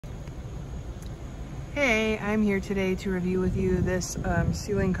Hey, I'm here today to review with you this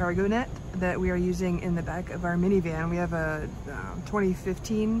ceiling cargo net that we are using in the back of our minivan. We have a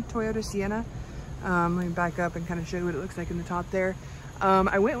 2015 Toyota Sienna. Let me back up and kind of show you what it looks like in the top there.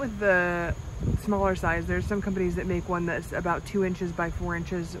 I went with the smaller size. There's some companies that make one that's about 2 inches by 4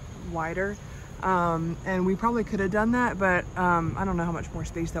 inches wider. And we probably could have done that, but I don't know how much more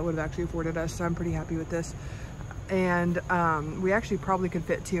space that would have actually afforded us, so I'm pretty happy with this. And we actually probably could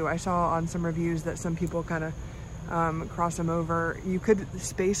fit two. I saw on some reviews that some people kind of cross them over. You could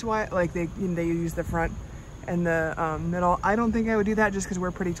space-wise, like they use the front and the middle. I don't think I would do that just because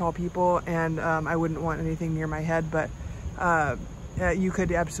we're pretty tall people and I wouldn't want anything near my head, but you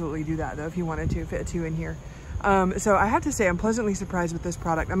could absolutely do that though if you wanted to fit two in here. So I have to say I'm pleasantly surprised with this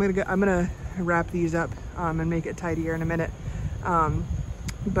product. I'm gonna wrap these up and make it tidier in a minute.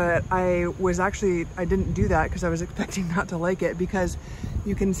 But I didn't do that because I was expecting not to like it, because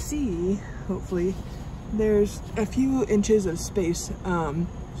you can see, hopefully, there's a few inches of space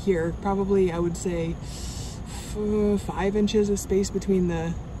here. Probably, I would say 5 inches of space between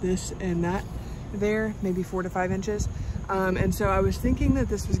this and that there, maybe 4 to 5 inches. And so I was thinking that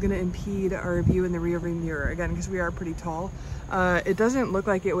this was going to impede our view in the rear view mirror, again, because we are pretty tall. It doesn't look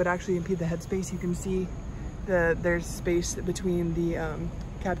like it would actually impede the headspace. You can see there's space between the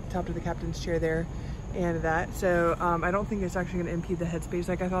top of the captain's chair there and that. So I don't think it's actually going to impede the headspace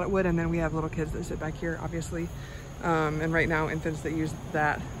like I thought it would. And then we have little kids that sit back here, obviously. And right now infants that use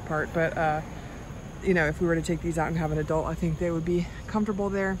that part. But, you know, if we were to take these out and have an adult, I think they would be comfortable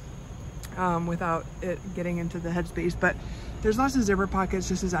there without it getting into the headspace. But there's lots of zipper pockets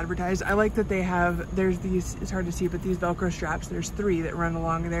just as advertised. I like that they have, there's these, it's hard to see, but these Velcro straps, there's 3 that run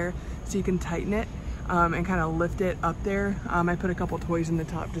along there so you can tighten it. And kind of lift it up there. I put a couple toys in the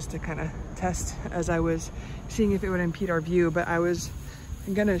top just to kind of test as I was seeing if it would impede our view, but I'm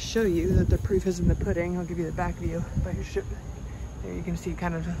gonna show you that the proof is in the pudding. I'll give you the back view. But there you can see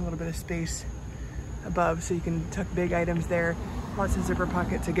kind of a little bit of space above, so you can tuck big items there. Lots of zipper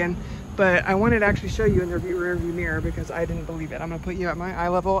pockets again. But I wanted to actually show you in the rear view mirror because I didn't believe it. I'm gonna put you at my eye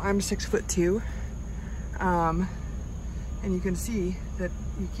level. I'm 6'2", and you can see that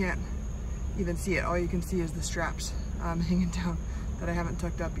you can't even see it. All you can see is the straps hanging down that I haven't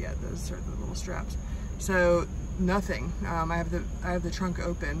tucked up yet. Those are the little straps. So nothing. I have the trunk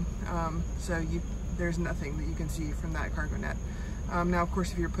open, so there's nothing that you can see from that cargo net. Now, of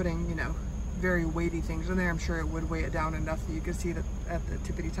course, if you're putting, you know, very weighty things in there, I'm sure it would weigh it down enough that you can see it at the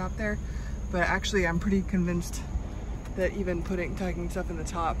tippity top there. But actually, I'm pretty convinced that even tucking stuff in the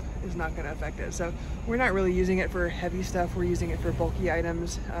top is not going to affect it. So we're not really using it for heavy stuff. We're using it for bulky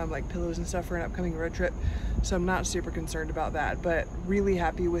items like pillows and stuff for an upcoming road trip. So I'm not super concerned about that, but really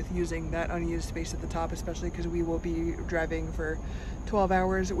happy with using that unused space at the top, especially because we will be driving for 12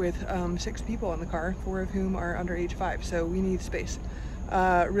 hours with 6 people in the car, 4 of whom are under age 5. So we need space.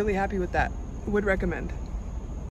 Really happy with that. Would recommend.